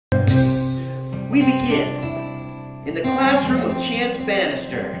We begin in the classroom of Chance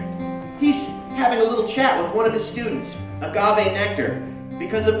Bannister. He's having a little chat with one of his students, Agave Nectar,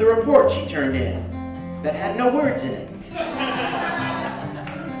 because of the report she turned in that had no words in it.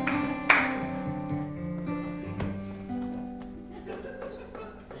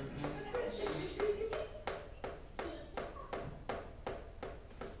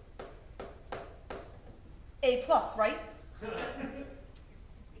 A+, right?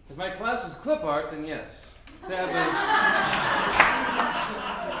 If my class was clip art, then yes.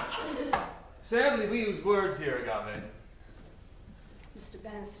 Sadly, we use words here, Agave. Mr.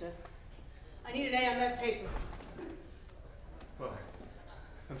 Bannister, I need an A on that paper. Well,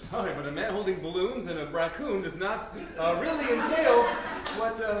 I'm sorry, but a man holding balloons and a raccoon does not really entail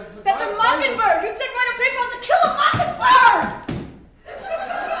what... That's a mockingbird! You said write a paper on to kill a mockingbird!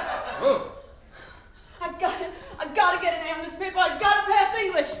 Oh. I gotta get an A on this paper. I gotta pass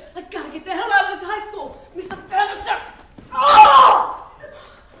English. I gotta get the hell out of this high school. Mr. Bannister! Oh!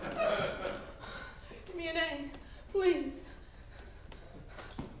 Give me an A, please.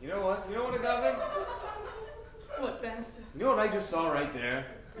 You know what? You know what, Agave? What, Bannister? You know what I just saw right there?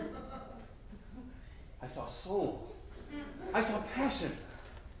 I saw soul. I saw passion.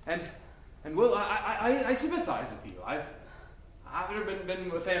 And Will, I sympathize with you. I've never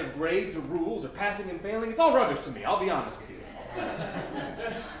been a fan of grades or rules or passing and failing. It's all rubbish to me, I'll be honest with you.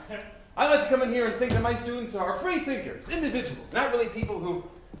 I like to come in here and think that my students are free thinkers, individuals, not really people who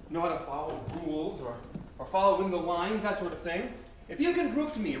know how to follow rules or following the lines, that sort of thing. If you can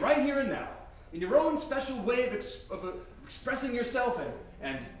prove to me right here and now, in your own special way of expressing yourself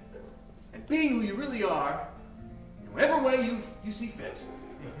and being who you really are, in whatever way you see fit,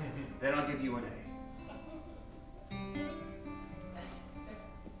 then I'll give you an A.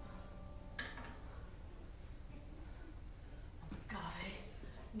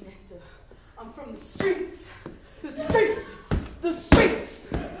 Nectar. I'm from the streets. The streets. The streets.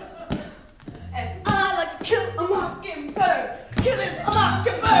 And I like to kill a mockingbird. Killing a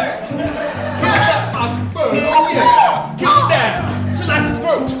mockingbird. Kill that mockingbird. Oh yeah. Kill it down. Slash its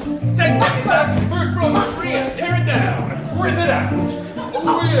throat. Take that mockingbird from a tree and tear it down. Rip it out.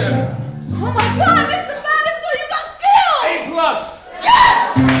 Oh yeah. Oh my God, Mr. Bannister, you got skill! A+. Yes!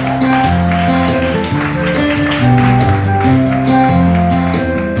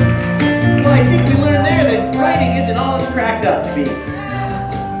 Writing isn't all it's cracked up to be.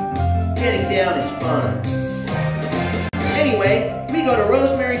 Getting down is fun. Anyway, we go to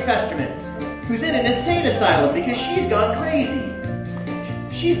Rosemary Festerman, who's in an insane asylum because she's gone crazy.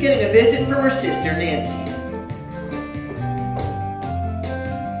 She's getting a visit from her sister, Nancy.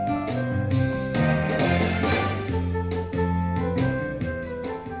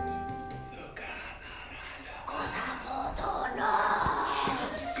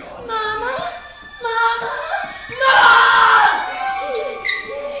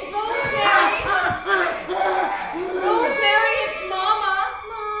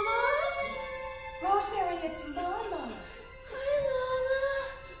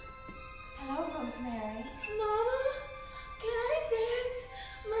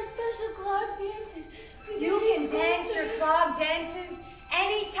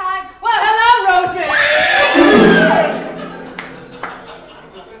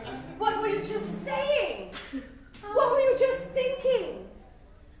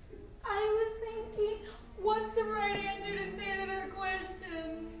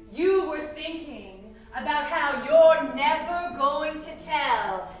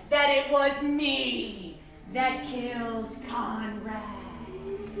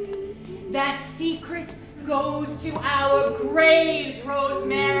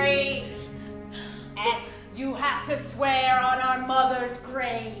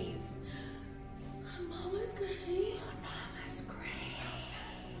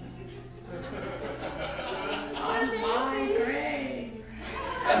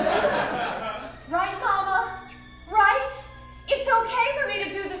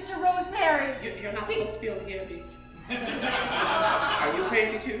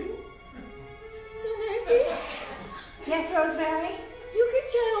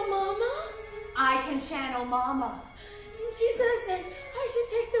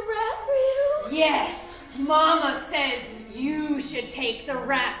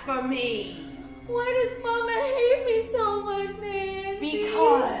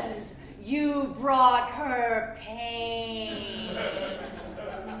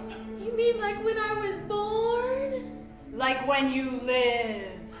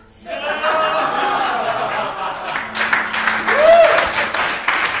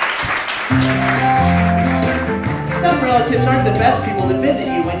 Some relatives aren't the best people to visit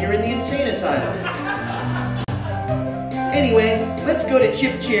you when you're in the insane asylum. Anyway, let's go to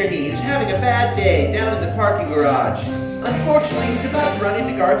Chip Tierney, who's having a bad day down in the parking garage. Unfortunately, he's about to run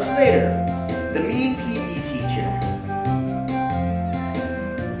into Garth Slater, the mean PE teacher.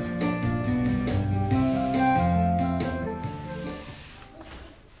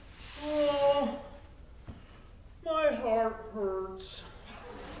 Oh, my heart hurts.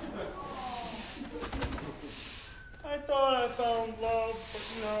 I thought I found love, but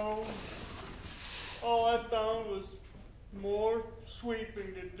no. All I found was more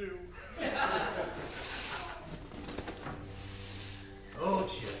sweeping to do. Oh,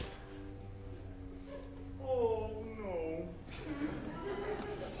 Chip. Oh, no.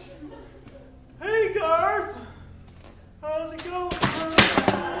 Hey, Garth. How's it going?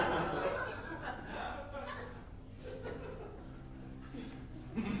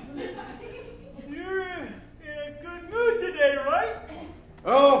 You're in a good mood today, right?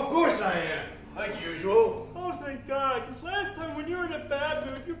 Oh, of course I am. Like usual. Oh, thank God, because last time when you were in a bad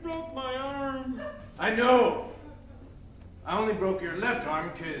mood, you broke my arm. I know. I only broke your left arm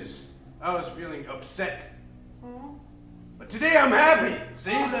because I was feeling upset. Oh, But today I'm happy.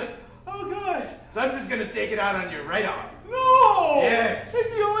 See, look. oh good. So I'm just going to take it out on your right arm. No! Yes.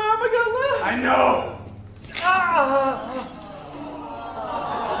 It's the only arm I got left. I know. Ah!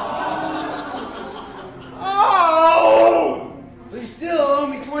 Oh! So you still owe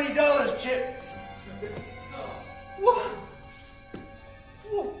me $20, Chip. What?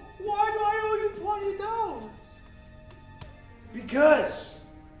 Why do I owe you $20? Because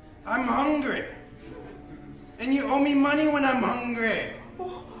I'm hungry. And you owe me money when I'm hungry.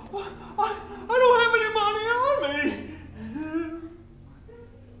 Oh, I don't have any money on me.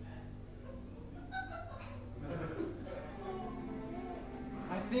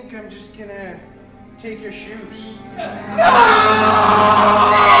 I think I'm just gonna take your shoes.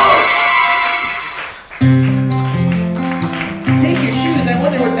 Take your shoes, I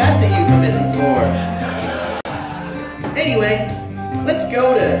wonder what that's a euphemism for. Anyway, let's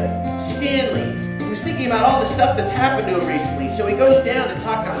go to Stanley, who's thinking about all the stuff that's happened to him recently, so he goes down to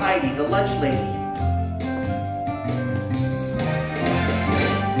talk to Heidi, the lunch lady.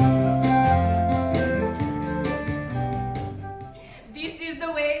 This is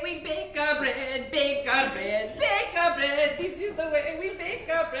the way we bake our bread, bake our bread, bake our bread. This is the way we bake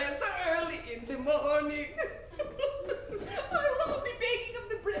our bread so early in the morning. I love the baking of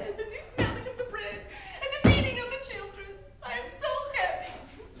the bread and the smelling of the bread and the feeding of the children. I am so happy.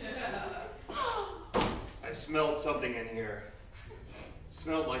 I smelled something in here. It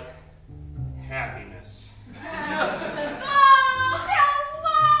smelled like happiness. Oh,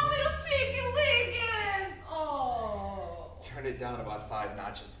 hello, little chicken Lincoln. Oh. Turn it down about 5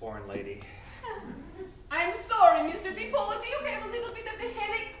 notches, foreign lady. I'm sorry, Mr. DiPolo. Do you have a little bit of the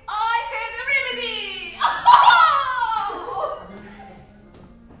headache? I have a remedy. Oh!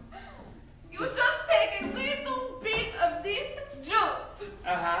 You just take a little bit of this juice.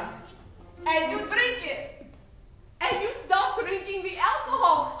 Uh-huh. And you drink it. And you stop drinking the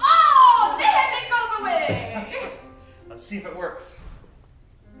alcohol. Oh, the headache goes away. Let's see if it works.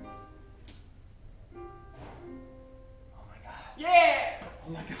 Oh my God. Yeah.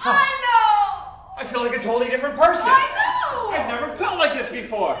 Oh my God. I know. I feel like a totally different person. I know. I've never felt like this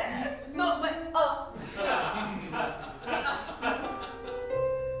before. No, but,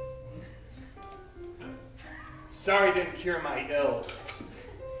 Sorry didn't cure my ills.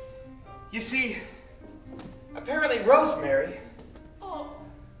 You see, apparently Rosemary oh,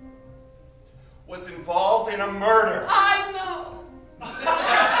 was involved in a murder. I know. The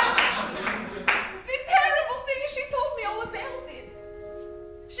terrible thing, she told me all about it.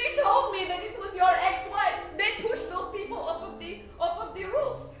 She told me that it was your ex-wife. They pushed those people off of the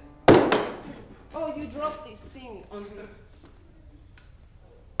roof. Oh, you dropped this thing on the...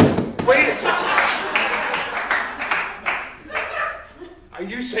 Wait a second. Are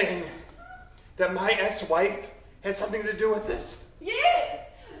you saying that my ex-wife had something to do with this?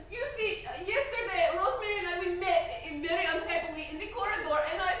 Yes! You see, yesterday, Rosemary and I, we met very unhappily in the corridor,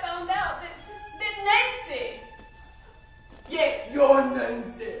 and I found out that Nancy... Yes, your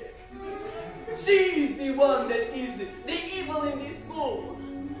Nancy. She's the one that is the evil in this school.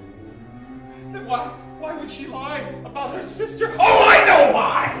 Then why would she lie about her sister? Oh, I know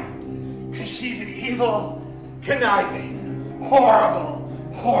why! Because she's an evil, conniving,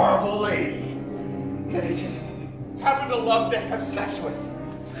 horrible lady that I just happen to love to have sex with.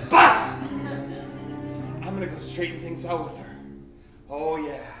 But I'm gonna go straighten things out with her. Oh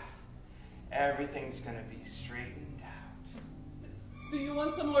yeah, everything's gonna be straightened out. Do you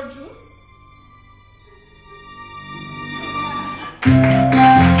want some more juice? Wow,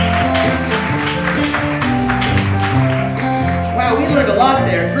 we learned a lot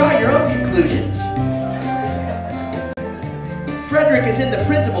there. Draw your own conclusions. Frederick is in the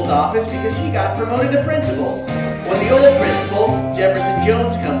principal's office because he got promoted to principal. When the old principal, Jefferson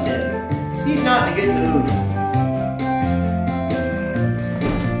Jones, comes in, he's not in a good mood.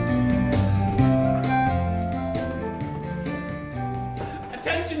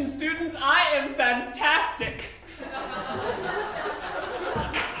 Attention students, I am fantastic.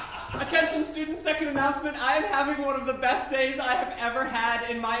 Attention students, second announcement, I am having one of the best days I have ever had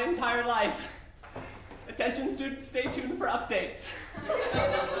in my entire life. Attention students, stay tuned for updates.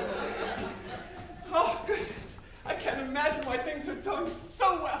 Oh goodness, I can't imagine why things are going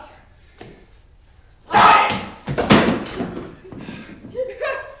so well.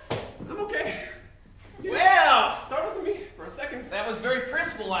 I'm okay. Well, Start with me for a second. that was very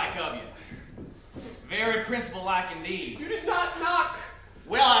principal-like of you. Very principal-like indeed. You did not knock.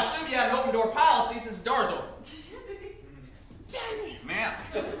 Well, I assume you had an open door policy since the door's open. Man.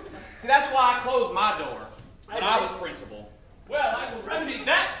 See, that's why I closed my door when I was principal. Well, I will remedy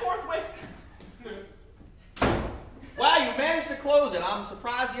that forthwith. Well, you managed to close it. I'm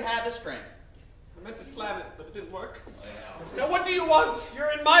surprised you had the strength. I meant to slam it, but it didn't work. Now, what do you want?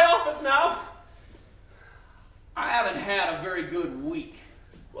 You're in my office now. I haven't had a very good week.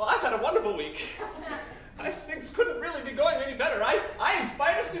 Well, I've had a wonderful week. Things couldn't really be going any better. I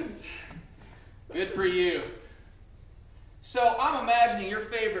inspired a student. Good for you. So, I'm imagining your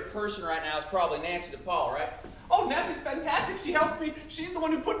favorite person right now is probably Nancy DePaul, right? Oh, Nancy's fantastic. She helped me. She's the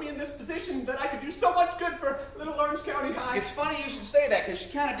one who put me in this position that I could do so much good for Little Orange County High. It's funny you should say that, because she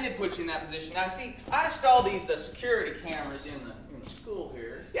kind of did put you in that position. Now, see, I installed these security cameras in the school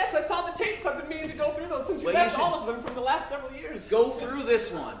here. Yes, I saw the tapes. I've been meaning to go through those since you Well, you left should all of them from the last several years. Go through this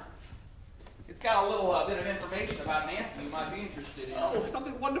one. It's got a little bit of information about Nancy you might be interested in. Oh,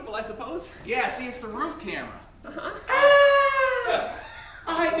 something wonderful, I suppose. Yeah, see, it's the roof camera. Ah!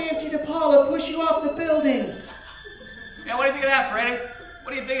 I, Nancy DePaula, push you off the building. Yeah, what do you think of that, Freddie?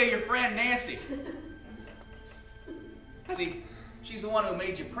 What do you think of your friend Nancy? See, she's the one who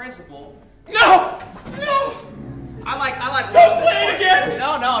made you principal. No! No! I like Don't play it again!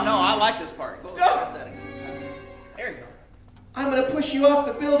 No, I like this part. Go press that again. There you go. I'm gonna push you off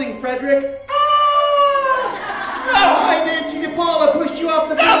the building, Frederick. Ah! I, Nancy DePaula, pushed you off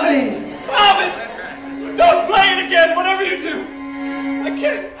the building. Stop it! That's right. Don't play it again, whatever you do! I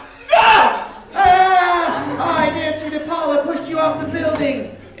can't... Ah! Ah! I, Nancy DePaula, pushed you off the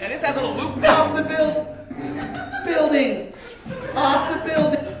building. Yeah, this has a little loop. Off the building. Off the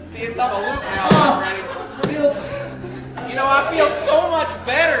building. See, it's on a loop now, Off. Freddie. Build. You know, I feel so much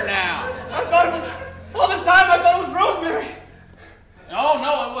better now. I thought it was... All this time I thought it was Rosemary. No,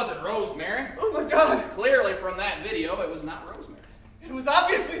 it wasn't Rosemary. Oh my God. Clearly from that video, it was not Rosemary. It was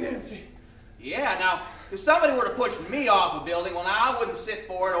obviously Nancy. Yeah, now, if somebody were to push me off a building, well, now I wouldn't sit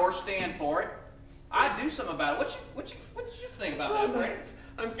for it or stand for it. I'd do something about it. What you think about that, Freddie?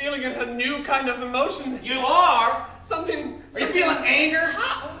 I'm feeling a new kind of emotion. You are? Something... Are you feeling anger?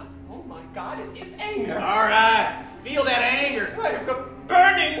 Oh my God, it is anger. All right. Feel that anger. I have a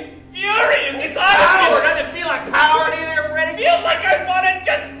burning fury inside Power. of me. Doesn't it feel like power to you there, It Freddie? feels like I want to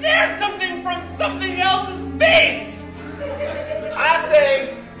just tear something from something else's face. I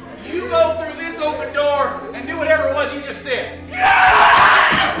say, you go through this open door and do whatever it was you just said.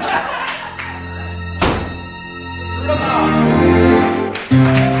 Through the mouth.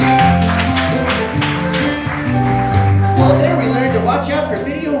 Well, there we learned to watch out for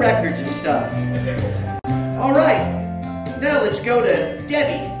video records and stuff. All right, now let's go to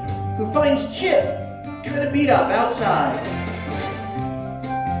Debbie, who finds Chip kind of beat up outside.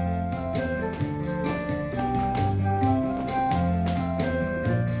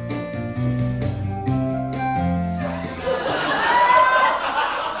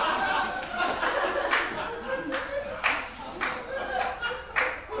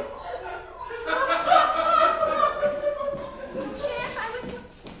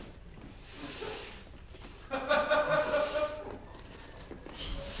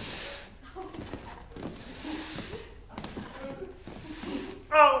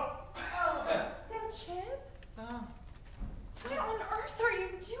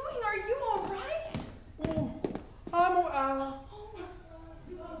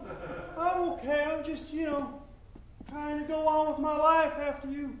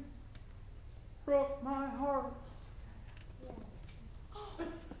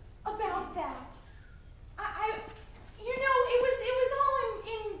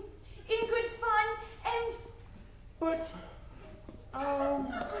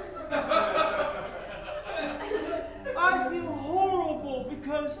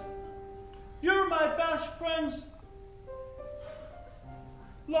 you're my best friend's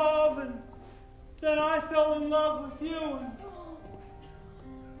love, and then I fell in love with you,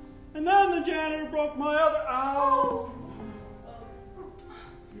 and then the janitor broke my other. Ow!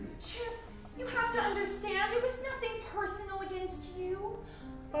 Chip, you have to understand, it was nothing personal against you.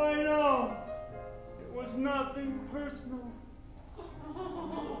 I know. It was nothing personal.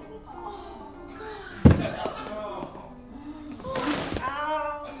 Oh,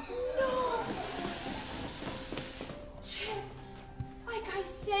 Ow! no. Chip, like I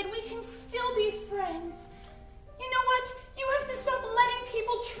said, we can still be friends. You know what? You have to stop letting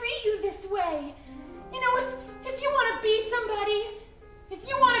people treat you this way. You know, if you want to be somebody, if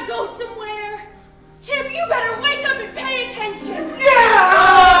you want to go somewhere, Chip, you better wake up and pay attention.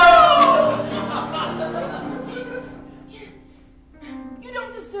 You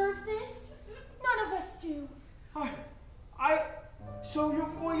don't deserve this. None of us do. So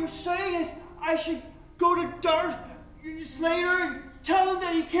what you're saying is I should go to Darth Slater and tell him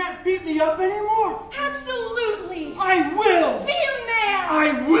that he can't beat me up anymore? Absolutely. I will. Be a man.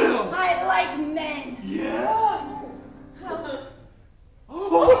 I will. I like men. Yeah?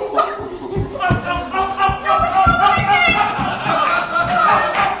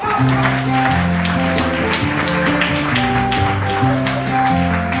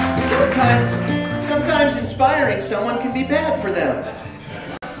 Sometimes inspiring someone can be bad for them.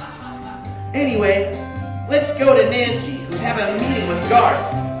 Anyway, let's go to Nancy, who's having a meeting with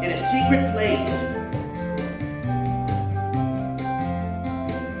Garth in a secret place.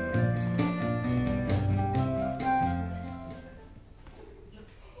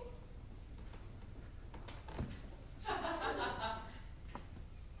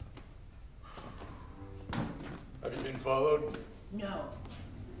 Have you been followed? No.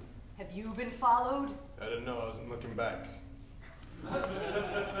 Have you been followed? I don't know, I wasn't looking back.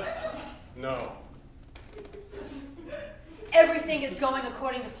 No. Everything is going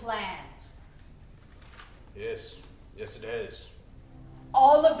according to plan. Yes. Yes, it has.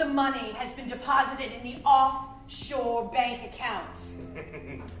 All of the money has been deposited in the offshore bank account.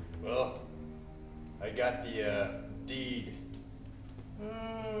 Well, I got the deed.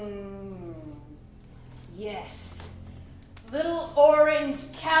 Yes. Little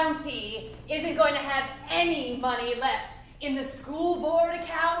Orange County isn't going to have any money left in the school board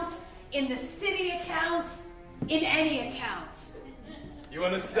account, in the city account, in any account. You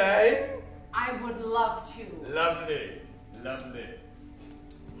want to say? I would love to. Lovely. Lovely.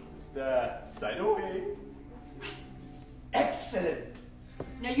 Just sign away. Excellent.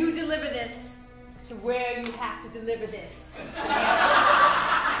 Now you deliver this to where you have to deliver this.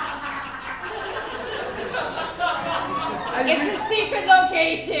 It's a secret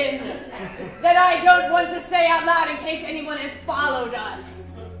location that I don't want to say out loud in case anyone has followed us.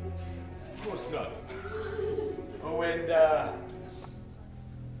 Of course not. Oh, and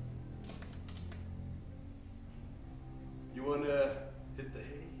you wanna hit the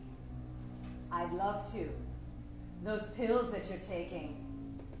hay? I'd love to. Those pills that you're taking,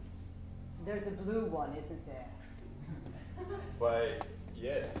 there's a blue one, isn't there? Why,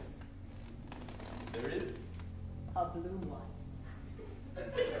 yes. There is. A blue one.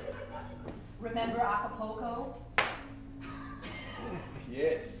 Remember Acapulco?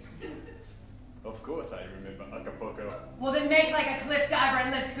 Yes. Of course I remember Acapulco. Well then make like a cliff diver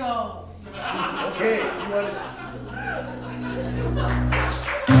and let's go. Okay, you want it?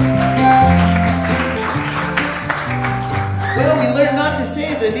 Well, we learned not to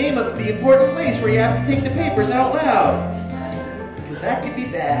say the name of the important place where you have to take the papers out loud, because that could be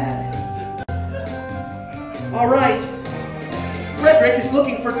bad. All right. Frederick is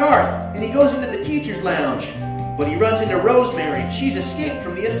looking for Garth, and he goes into the teacher's lounge, but he runs into Rosemary. She's escaped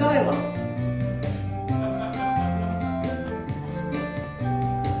from the asylum.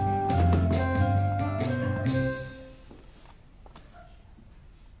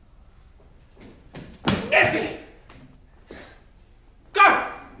 Nancy!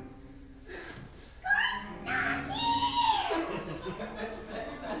 Garth!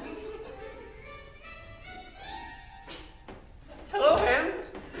 Hello, Hammond.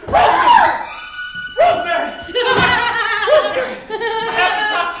 Rosemary! Rosemary! I have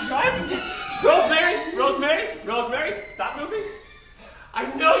to talk to you.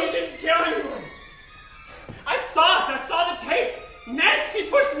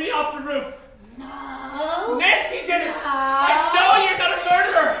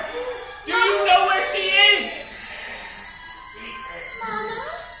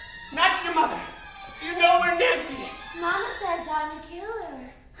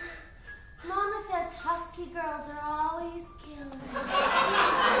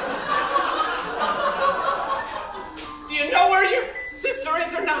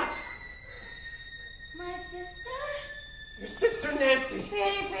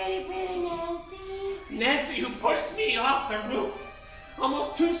 the roof.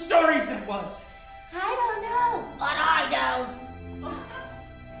 Almost 2 stories that was. I don't know, but I do.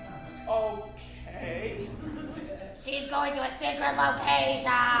 Okay. She's going to a secret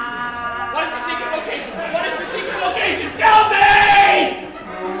location. What is the secret location? What is the secret location? Tell me!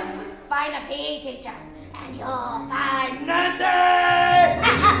 Find a PE teacher, and you'll find Nancy.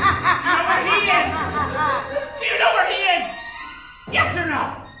 Do you know where he is? Yes or no?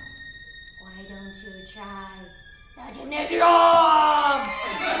 Why don't you try the gymnasium?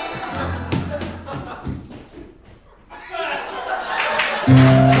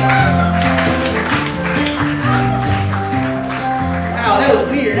 Wow, that was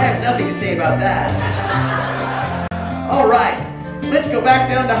weird. I have nothing to say about that. All right, let's go back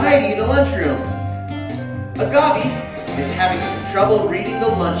down to Heidi in the lunchroom. Agave is having some trouble reading the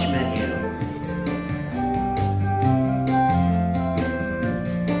lunch menu.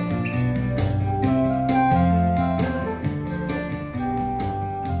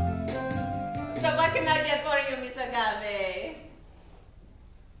 So what can I get for you, Miss Agave?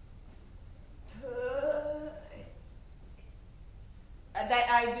 That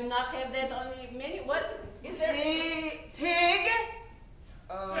I do not have that on the menu. What is there? Pig?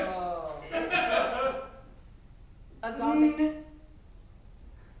 Oh. Agave.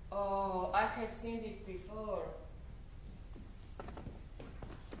 Oh, I have seen this before.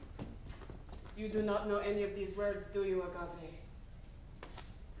 You do not know any of these words, do you, Agave?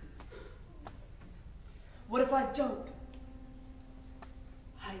 What if I don't?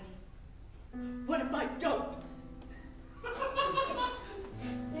 Heidi. What if I don't?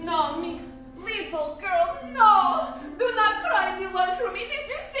 No, me, little girl, no! Do not cry in the lunchroom. It is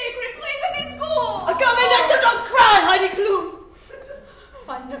the sacred place of the school. Agave, nectar, don't cry, Heidi Klum.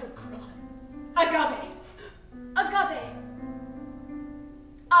 I never cry. Agave. Agave.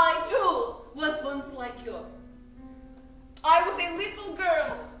 I too was once like you. I was a little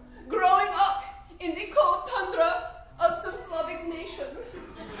girl growing up in the cold tundra of some Slavic nation.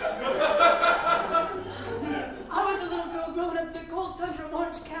 I was a little girl growing up in the cold tundra of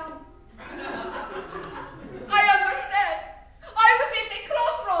Orange County. I understand. I was at a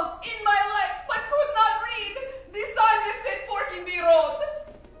crossroads in my life, but could not read the sign that said fork in the road.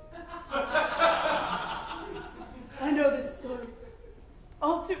 I know this story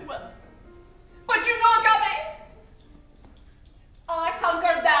all too well. But you know, Agave, I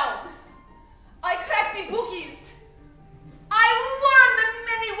hunkered down. I cracked the bookies. I learned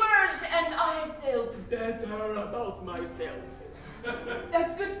many words, and I felt better about myself.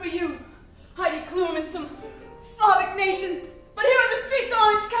 That's good for you, Heidi Klum and some Slavic nation. But here in the streets of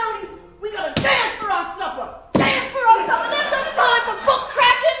Orange County, we gotta dance for our supper. Dance for our supper. There's no time for book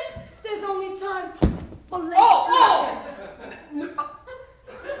cracking. There's only time for leg slapping.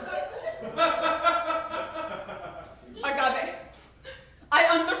 Agave, I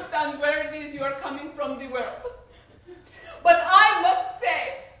understand where it is you are coming from the world. But I must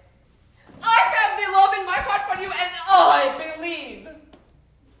say, I have the love in my heart for you, and I believe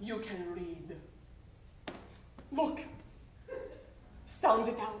you can read. Look, sound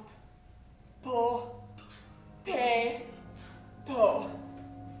it out. Po, te, po.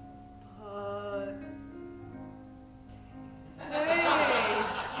 Hey.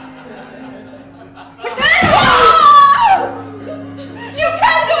 Pretend! You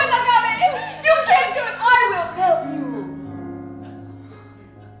can do it, Agave! You can do it! I will help you!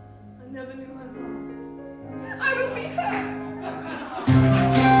 I never knew my mom. I will be her!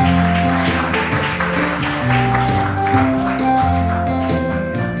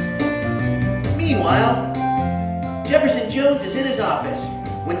 Meanwhile, Jefferson Jones is in his office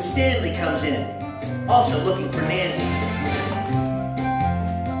when Stanley comes in, also looking for Nancy.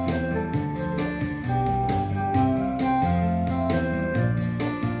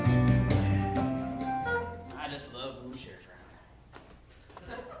 I just love blue shirts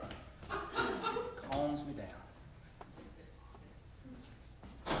around. Calms me down.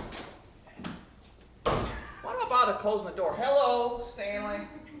 Why do I bother closing the door? Hello, Stanley.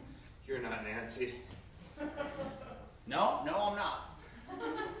 You're not Nancy. No, I'm not.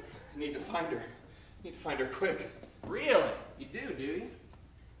 I need to find her. I need to find her quick. Really? You do you?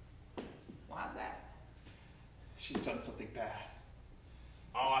 Why's that? She's done something bad.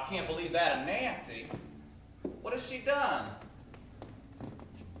 Oh, I can't believe that of Nancy. What has she done?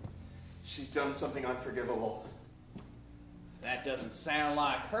 She's done something unforgivable. That doesn't sound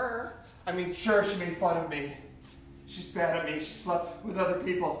like her. I mean, sure, she made fun of me. She's bad at me. She slept with other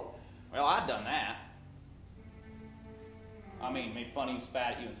people. Well, I've done that. I mean, made fun of you,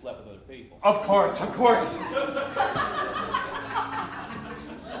 spat at you, and slept with other people. Of course.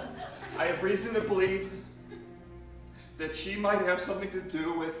 I have reason to believe that she might have something to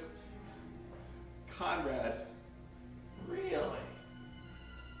do with Conrad. Really? You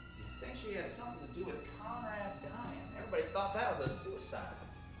think she had something to do with Conrad dying? Everybody thought that was a suicide.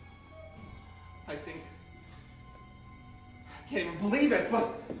 I can't even believe it,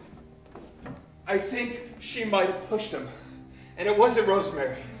 but I think she might have pushed him. And it wasn't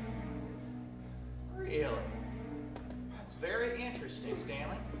Rosemary. Really? That's very interesting,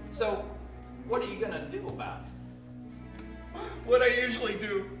 Stanley. So, what are you going to do about it? What I usually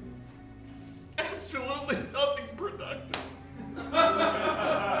do. Absolutely nothing productive.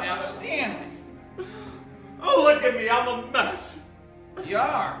 Now, Stanley. Oh, look at me. I'm a mess. You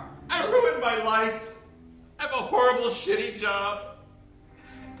are. I ruined my life. I have a horrible, shitty job.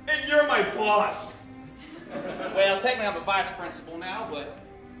 And you're my boss. Well, technically I'm a vice principal now, but...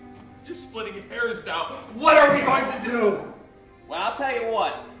 You're splitting hairs now. What are we going to do? Well, I'll tell you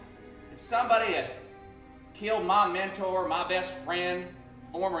what. If somebody had killed my mentor, my best friend,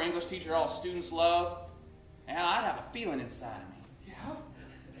 former English teacher all students love, and I'd have a feeling inside of me. Yeah?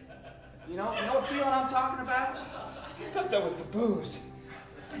 You know what feeling I'm talking about? I thought that was the booze.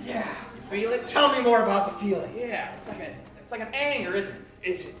 Yeah. You feel it? Tell me more about the feeling. Yeah, it's like an anger, isn't it?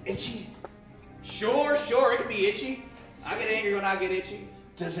 Is it itchy? Sure, it can be itchy. I get angry when I get itchy.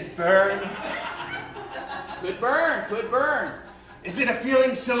 Does it burn? Could burn. Is it a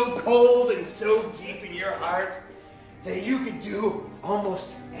feeling so cold and so deep in your heart that you could do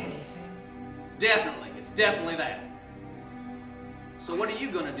almost anything? Definitely, it's definitely that. So what are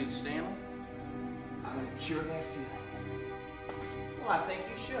you gonna do, Stanley? I'm gonna cure that feeling. Well, I think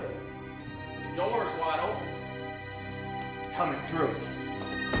you should. The door's wide open. Coming through it.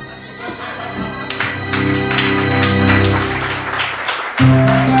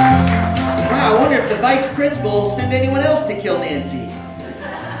 Wow, I wonder if the vice principal will send anyone else to kill Nancy.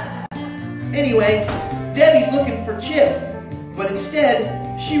 Anyway, Debbie's looking for Chip, but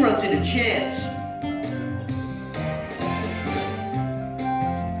instead, she runs into Chance.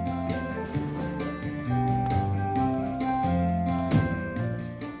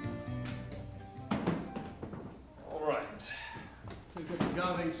 All right. Look at the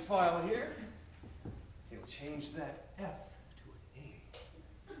Gave's file here. He'll change that F to an A.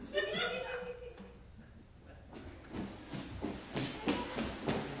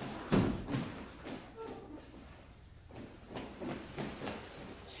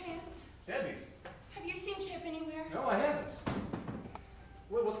 Chance, Debbie. have you seen Chip anywhere? No, I haven't.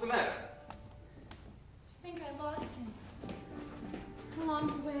 What's the matter? I think I lost him. Along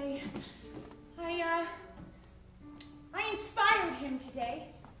the way. I inspired him today.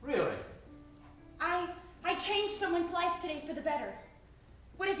 Really? I changed someone's life today for the better.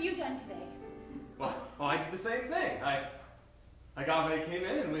 What have you done today? Well, I did the same thing. Agave came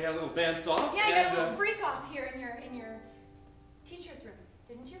in and we had a little dance off. Yeah, you had and, a little freak off here in your teacher's room,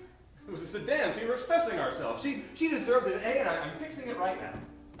 didn't you? It was just a dance. We were expressing ourselves. She deserved an A, and I'm fixing it right now.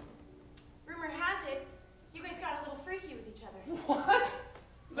 Rumor has it, you guys got a little freaky with each other. What?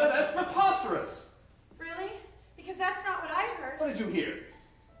 That's preposterous. Really? Because that's not what I heard. What did you hear?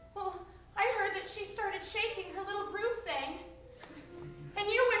 Well, I heard that she started shaking her little groove thing. And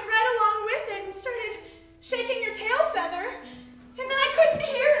you went right along with it and started shaking your tail feather. And then I couldn't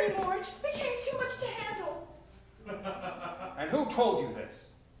hear anymore. It just became too much to handle. And who told you this?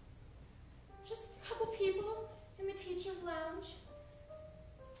 Just a couple people in the teacher's lounge.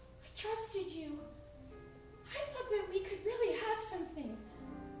 I trusted you. I thought that we could really have something.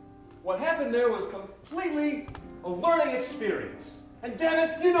 What happened there was completely a learning experience. And damn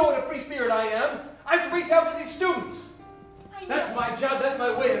it, you know what a free spirit I am. I have to reach out to these students. I know. That's my job. That's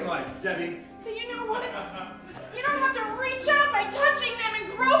my way in life, Debbie. But you know what? You don't have to reach out by touching them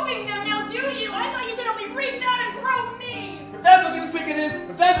and groping them, now do you? I thought you could only reach out and grope me. If that's what you think it is,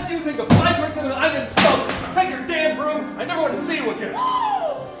 if that's what you think of my curriculum, then I'm insulted. Take your damn broom. I never want to see you again.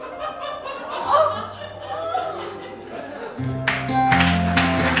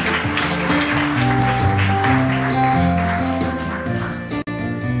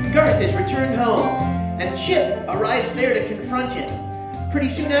 Garth is returned home, and Chip arrives there to confront him. Pretty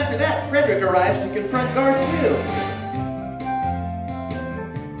soon after that, Frederick arrives to confront Garth too.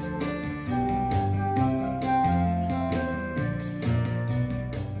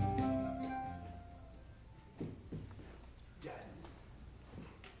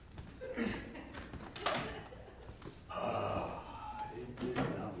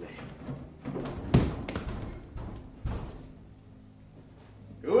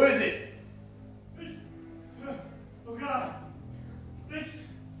 Who is it? Oh God! It's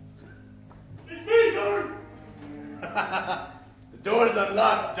me, Garth! The door's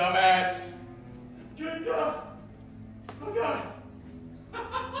unlocked, dumbass. Get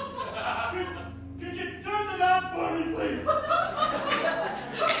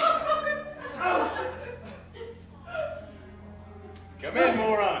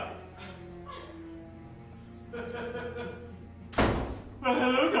Well,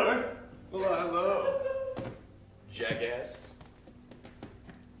 hello, Garth. Well, hello. Jackass.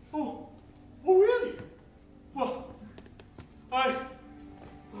 Oh, really? Well, oh God.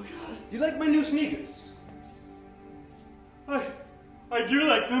 Do you like my new sneakers? I do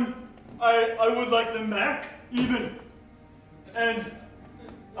like them. I would like them back, even. And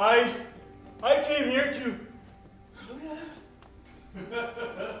I came here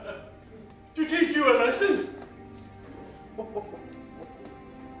to teach you a lesson.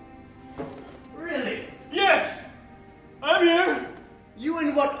 Really? Yes, I'm here. You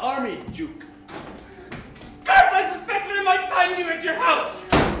in what army, Juke? Garth, I suspect that I might find you at your house.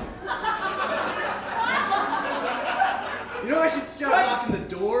 You know I should start locking the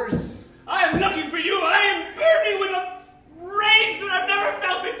doors? I am looking for you. I am burning with a rage that I've never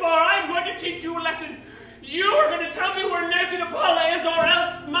felt before. I am going to teach you a lesson. You are going to tell me where Nancy Paula is, or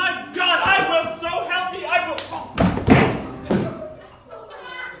else, my God, I will, so help me, I will.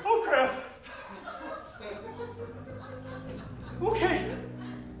 Oh, crap. Okay.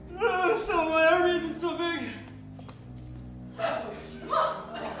 So my army isn't so big.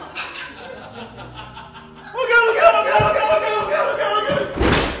 Okay.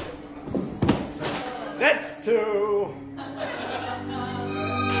 That's two.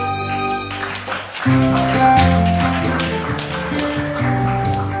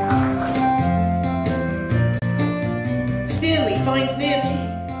 Stanley finds Nancy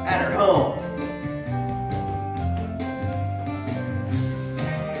at her home.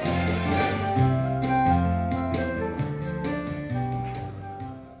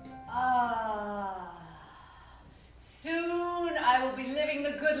 Soon I will be living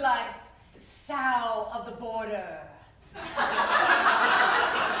the good life, sow of the border.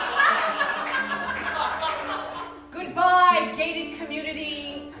 Goodbye, gated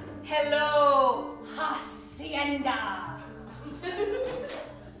community. Hello, hacienda.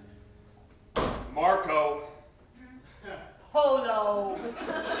 Marco. Polo.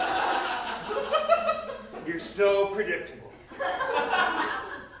 You're so predictable.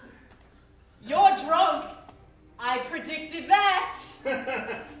 You're drunk. I predicted that. Blah,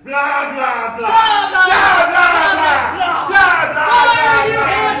 blah, blah. Blah, blah, Blah, blah, blah. Blah, blah, Why are you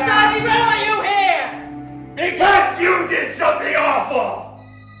blah, here, blah, Sonny? Why are you here? Because you did something awful.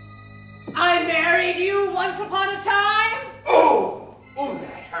 I married you once upon a time. Ooh,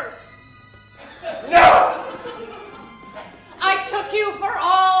 that hurt. No! I took you for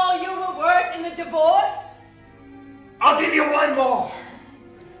all you were worth in the divorce. I'll give you one more.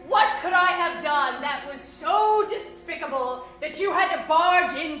 What could I have done that was so despicable that you had to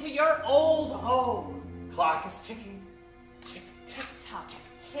barge into your old home? Clock is ticking. Tick tock,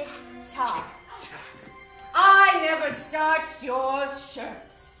 tick tock. I never starched your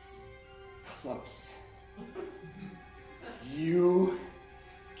shirts. Close. You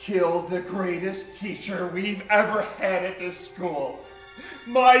killed the greatest teacher we've ever had at this school.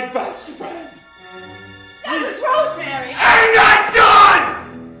 My best friend. That was Rosemary. I'm not done!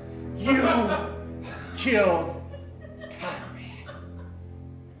 You killed Conrad.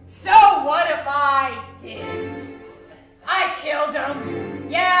 So what if I did? I killed him.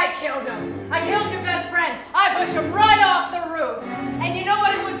 Yeah, I killed him. I killed your best friend. I pushed him right off the roof. And you know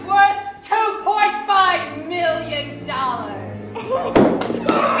what it was worth? $2.5 million.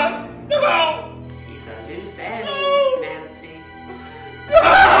 No! He's a new family, Nancy.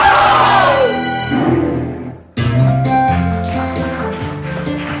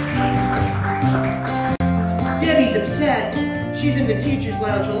 Debbie's upset. She's in the teacher's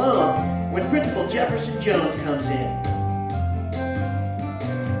lounge alone when Principal Jefferson Jones comes in.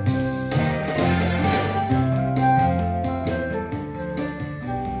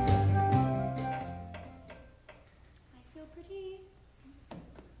 I feel pretty.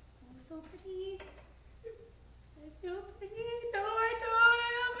 Oh, so pretty. I feel pretty. No, I don't. I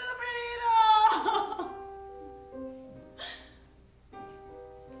don't feel pretty at all.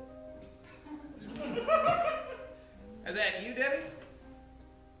 Is that you, Debbie?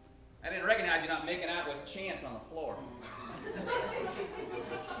 I didn't recognize you not making out with Chance on the floor.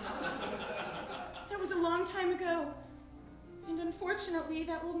 That was a long time ago. And unfortunately,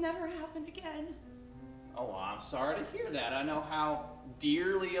 that will never happen again. Oh, well, I'm sorry to hear that. I know how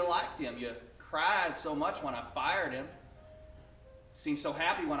dearly you liked him. You cried so much when I fired him. Seemed so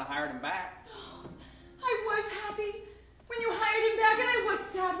happy when I hired him back. I was happy when you hired him back, and I was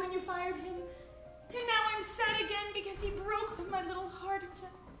sad when you fired him. And now I'm sad again because he broke my little heart into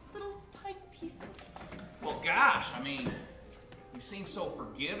little tiny pieces. Well, gosh, I mean, you seemed so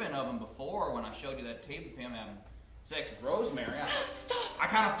forgiving of him before when I showed you that tape of him having sex with Rosemary. Stop! I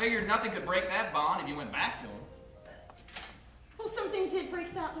kind of figured nothing could break that bond if you went back to him. Well, something did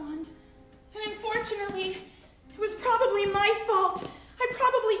break that wand. And unfortunately, it was probably my fault. I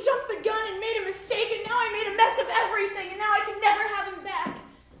probably jumped the gun and made a mistake, and now I made a mess of everything, and now I can never have him back.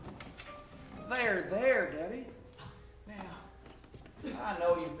 There, Debbie. Now, I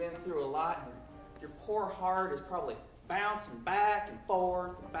know you've been through a lot, and your poor heart is probably bouncing back and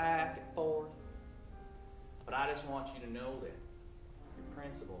forth and back and forth. But I just want you to know that your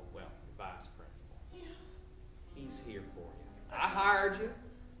principal, well, your vice principal, he's here for you. I hired you,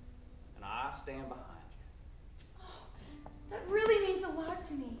 and I stand behind you. Oh, that really means a lot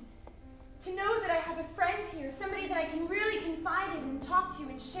to me. To know that I have a friend here, somebody that I can really confide in and talk to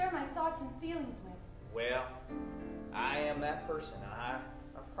and share my thoughts and feelings with. Well, I am that person, and I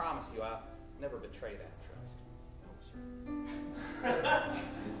promise you I'll never betray that trust. No, sir.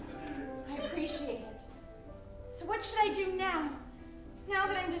 I appreciate it. So what should I do now? Now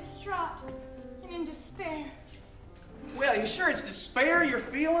that I'm distraught and in despair? Well, you sure it's despair you're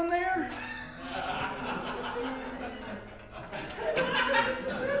feeling there?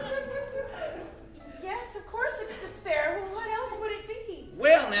 Yes, of course it's despair. Well, what else would it be?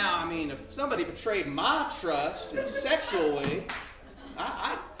 Well, now, I mean, if somebody betrayed my trust in a sexual way,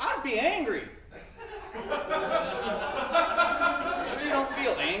 I'd be angry. You sure you don't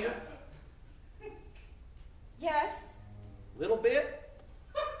feel anger? Yes. Little bit?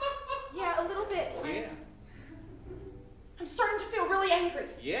 Yeah, a little bit. Yeah. I'm starting to feel really angry.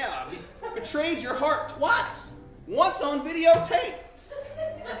 Yeah, he betrayed your heart twice. Once on videotape.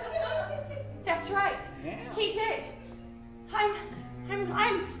 That's right. Yeah. He did. I'm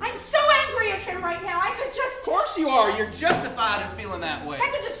so angry at him right now. I could just... Of course you are. You're justified in feeling that way. I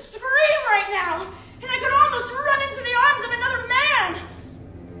could just scream right now, and I could almost run into the arms of another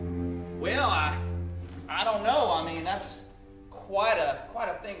man. Well, I don't know. I mean, that's quite a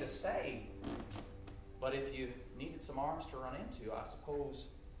thing to say. But if you needed some arms to run into, I suppose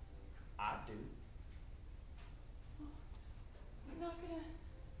I do.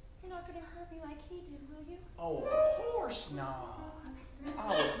 You're not gonna hurt me like he did, will you? Oh, of course not. I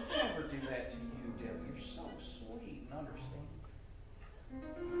would never do that to you, Debbie. You're so sweet and understanding.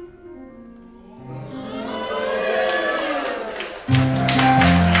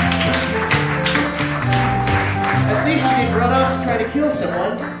 At least she didn't run off and try to kill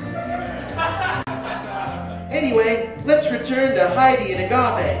someone. Anyway, let's return to Heidi and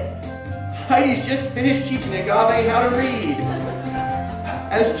Agave. Heidi's just finished teaching Agave how to read.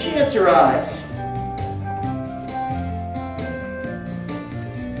 As Chance arrives.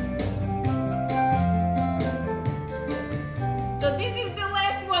 So this is the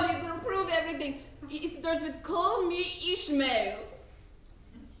last one. It will prove everything. It starts with "Call me Ishmael."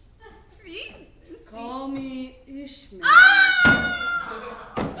 See? Call me Ishmael.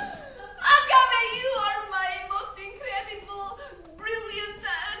 Agave, you are my most incredible, brilliant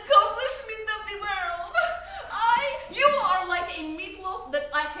accomplishment of the world. You are like a meatloaf that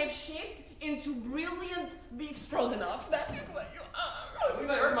I have shaped into brilliant beef stroganoff. That is what you are. I believe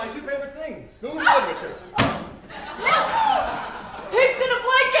I heard my two favorite things. Food and literature. Pigs in a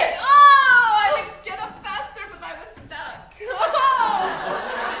blanket! Oh, I could get up faster, but I was stuck.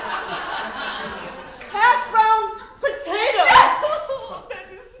 Hash brown potato! That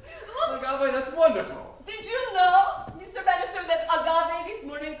is... Agave, that's wonderful. Did you know, Mr. Bannister, that Agave this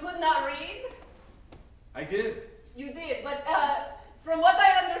morning could not read? I did. You did, but from what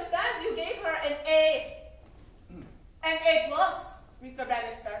I understand, you gave her an A. An A+, Mr.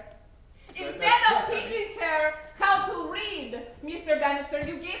 Bannister. Instead of teaching her how to read, Mr. Bannister,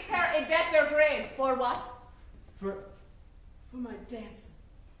 you gave her a better grade. For what? For my dancing.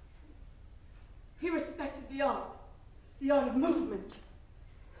 He respected the art of movement.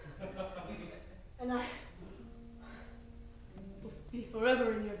 And I will be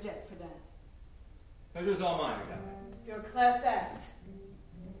forever in your debt for that. Pleasure's all mine, Agave. Your class act.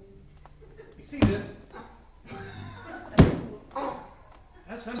 You see this?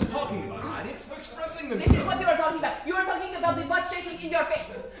 That's what I'm talking about, Heidi. It's for expressing This themselves. is what you are talking about. You are talking about the butt shaking in your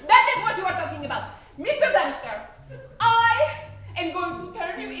face. That is what you are talking about. Mr. Bannister, I am going to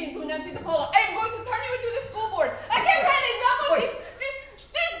turn you into Nancy DePaula. I am going to turn you into the school board. I can't have enough of this.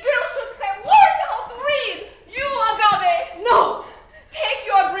 This girl should have learned how to read. You, Agave. No. Take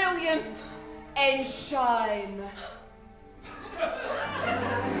your brilliance and shine.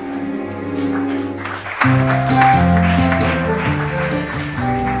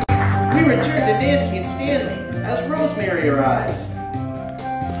 We return to Nancy and Stanley as Rosemary arrives.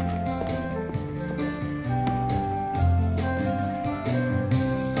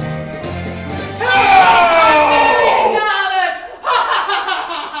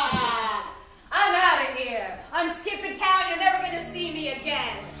 I'm out of here. I'm skipping town. You're never going to see me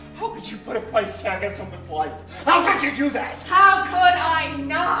again. How could you put a price tag on someone's life? How could you do that? How could I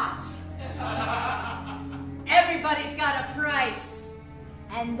not? Everybody's got a price,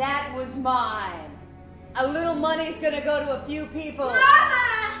 and that was mine. A little money's gonna go to a few people.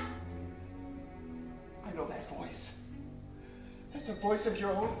 I know that voice. That's the voice of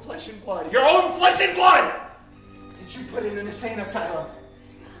your own flesh and blood. Your own flesh and blood! That you put in an insane asylum.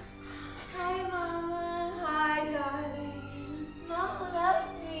 Hi, Mama. Hi, darling. Mama loves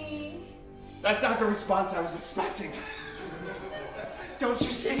me. That's not the response I was expecting. Don't you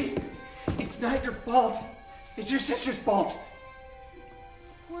see? It's not your fault. It's your sister's fault.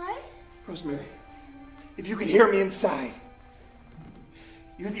 What? Rosemary, if you could hear me inside,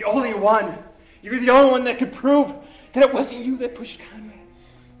 you're the only one. You're the only one that could prove that it wasn't you that pushed Conrad.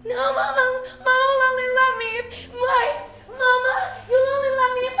 No, Mama. Mama will only love me if Mama, you'll only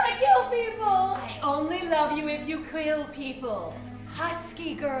love me if I kill people. I only love you if you kill people.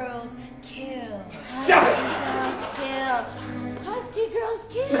 Husky girls kill. Stop it! Husky girls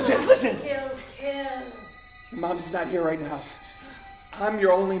kill. Listen. Husky girls kill. Your mom's not here right now. I'm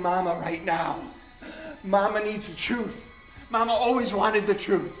your only mama right now. Mama needs the truth. Mama always wanted the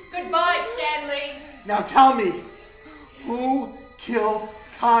truth. Goodbye, Stanley. Now tell me, who killed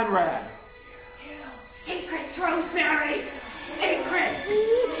Conrad? Secrets, Rosemary. Secrets.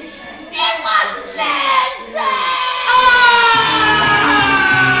 It was Nancy!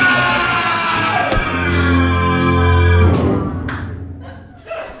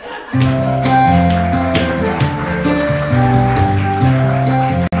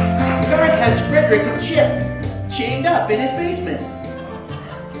 Guard has Frederick and Chip chained up in his basement.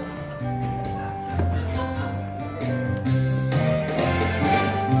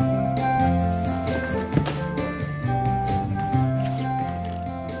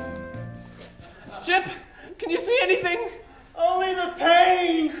 Chip, can you see anything? Only the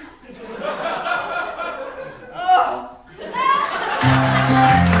pain. Oh.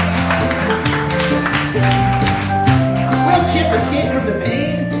 Will Chip escape from the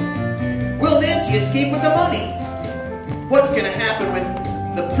pain? Will Nancy escape with the money? What's going to happen with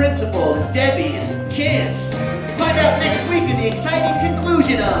the principal and Debbie and Chance? Find out next week in the exciting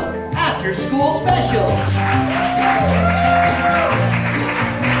conclusion of After School Specials.